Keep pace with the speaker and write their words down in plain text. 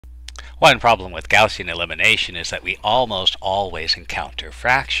One problem with Gaussian elimination is that we almost always encounter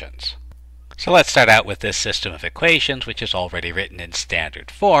fractions. So let's start out with this system of equations, which is already written in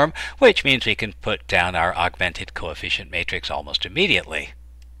standard form, which means we can put down our augmented coefficient matrix almost immediately.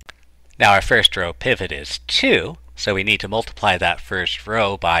 Now our first row pivot is 2, so we need to multiply that first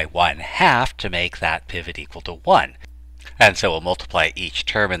row by 1/2 to make that pivot equal to 1. And so we'll multiply each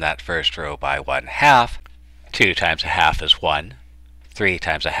term in that first row by 1/2. 2 times 1/2 is 1. 3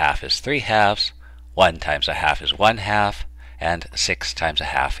 times 1/2 is 3/2. 1 times 1/2 is 1/2. And 6 times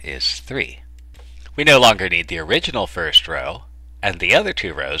 1/2 is 3. We no longer need the original first row, and the other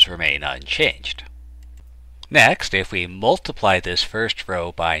two rows remain unchanged. Next, if we multiply this first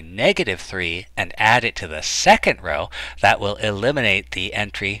row by -3 and add it to the second row, that will eliminate the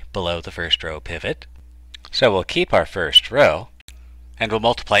entry below the first row pivot. So we'll keep our first row, and we'll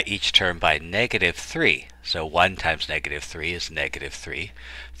multiply each term by -3. So 1 times -3 is -3.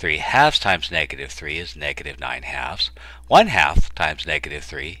 3/2 times -3 is -9/2. 1/2 times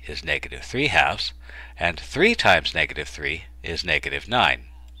 -3 is -3/2. And 3 times -3 is -9.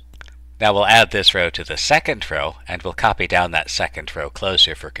 Now we'll add this row to the second row, and we'll copy down that second row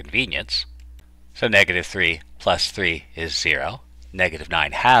closer for convenience. So -3 plus 3 is 0.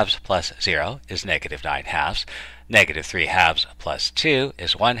 -9/2 plus 0 is -9/2. -3/2 plus 2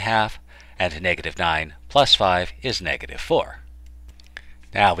 is 1/2. And -9 plus 5 is -4.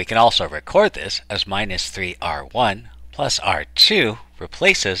 Now we can also record this as -3r1 plus r2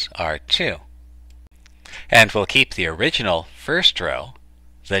 replaces r2. And we'll keep the original first row,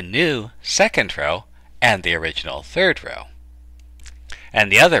 the new second row, and the original third row.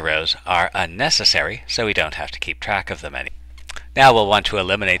 And the other rows are unnecessary, so we don't have to keep track of them anymore. Now we'll want to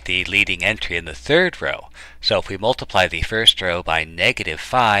eliminate the leading entry in the third row. So if we multiply the first row by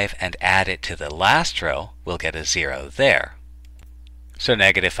 -5 and add it to the last row, we'll get a 0 there. So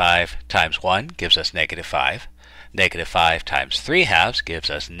 -5 times 1 gives us -5. -5 times 3/2 gives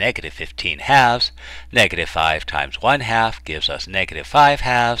us -15/2. -5 times 1/2 gives us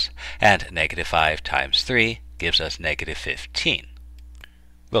 -5/2. And -5 times 3 gives us -15.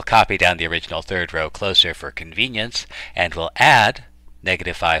 We'll copy down the original third row closer for convenience, and we'll add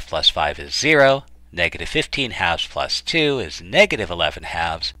 -5 plus 5 is 0, -15/2 plus 2 is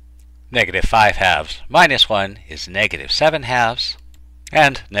 -11/2, -5/2 minus 1 is -7/2,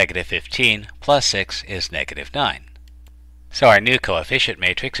 and -15 plus 6 is -9. So our new coefficient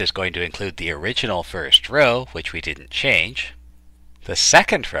matrix is going to include the original first row, which we didn't change, the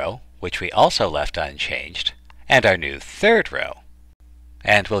second row, which we also left unchanged, and our new third row.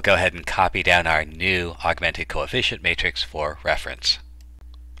 And we'll go ahead and copy down our new augmented coefficient matrix for reference.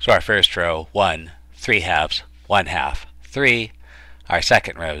 So our first row, 1, 3/2, 1/2, 3. Our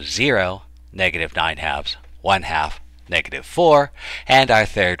second row, 0, -9/2, 1/2, -4. And our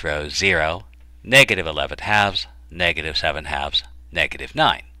third row, 0, -11/2, -7/2,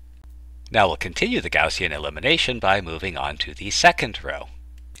 -9. Now we'll continue the Gaussian elimination by moving on to the second row.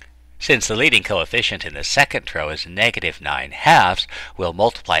 Since the leading coefficient in the second row is -9/2, we'll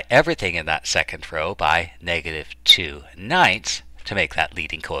multiply everything in that second row by -2/9 to make that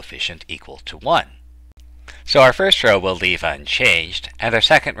leading coefficient equal to 1. So our first row we'll leave unchanged, and our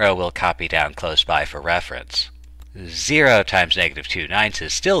second row we'll copy down close by for reference. 0 times -2/9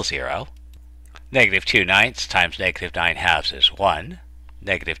 is still 0. -2/9 times -9/2 is 1.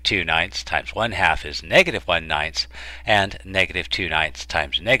 -2/9 times 1/2 is -1/9, and -2/9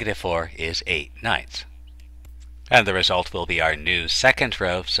 times -4 is 8/9. And the result will be our new second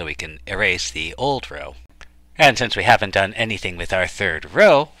row, so we can erase the old row. And since we haven't done anything with our third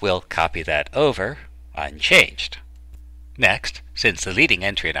row, we'll copy that over, unchanged. Next, since the leading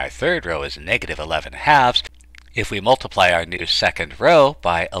entry in our third row is -11/2, if we multiply our new second row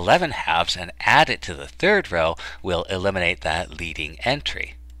by 11/2 and add it to the third row, we'll eliminate that leading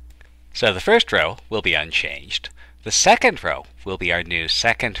entry. So the first row will be unchanged. The second row will be our new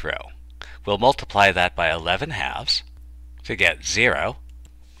second row. We'll multiply that by 11/2 to get 0,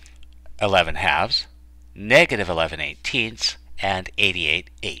 11/2, -11/18, and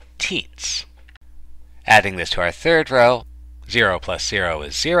 88/18. Adding this to our third row, 0 plus 0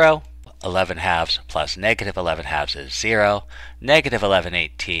 is 0. 11/2 plus -11/2 is 0.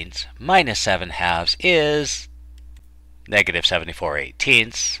 -11/18 minus 7/2 is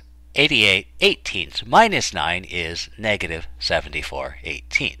 -74/18. 88/18 minus 9 is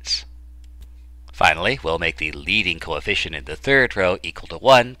 -74/18. Finally, we'll make the leading coefficient in the third row equal to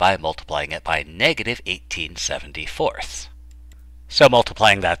 1 by multiplying it by -18/74. So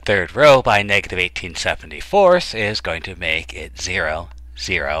multiplying that third row by -18/74 is going to make it 0,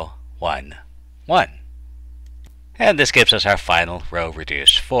 0, 1, 1. And this gives us our final row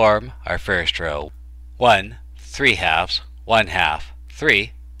reduced form. Our first row, 1, 3 halves, 1 half,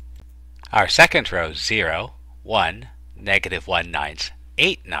 3. Our second row, 0, 1, negative 1 ninths,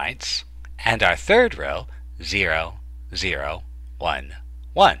 8 ninths. And our third row, 0, 0, 1,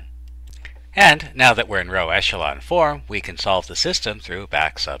 1. And now that we're in row echelon form, we can solve the system through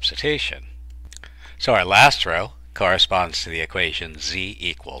back substitution. So our last row corresponds to the equation z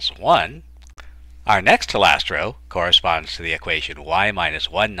equals 1. Our next to last row corresponds to the equation y minus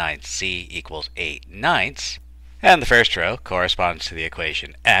 1 ninth z equals 8 ninths. And the first row corresponds to the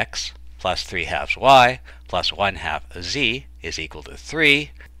equation x plus 3 halves y plus 1 half z is equal to 3.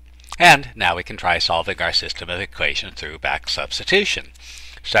 And now we can try solving our system of equations through back substitution.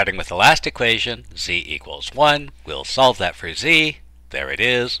 Starting with the last equation, z equals 1, we'll solve that for z. There it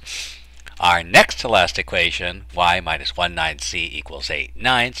is. Our next to last equation, y minus 1 ninth z equals 8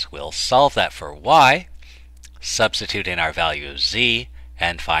 ninths, we'll solve that for y, substitute in our value of z,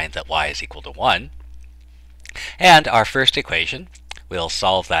 and find that y is equal to 1. And our first equation, we'll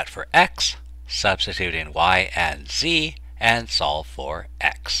solve that for x, substitute in y and z, and solve for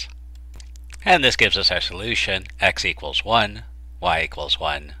x. And this gives us our solution, x equals 1, y equals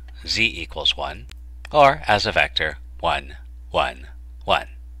 1, z equals 1, or as a vector, 1, 1, 1.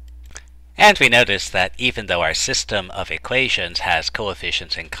 And we notice that even though our system of equations has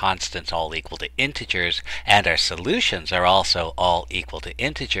coefficients and constants all equal to integers, and our solutions are also all equal to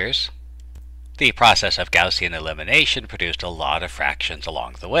integers, the process of Gaussian elimination produced a lot of fractions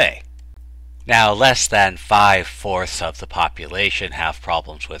along the way. Now, less than 5/4 of the population have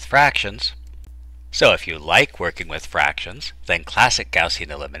problems with fractions. So if you like working with fractions, then classic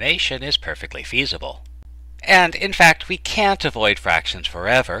Gaussian elimination is perfectly feasible. And in fact, we can't avoid fractions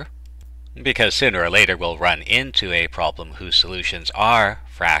forever, because sooner or later we'll run into a problem whose solutions are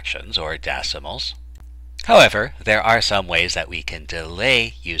fractions or decimals. However, there are some ways that we can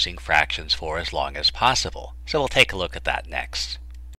delay using fractions for as long as possible, so we'll take a look at that next.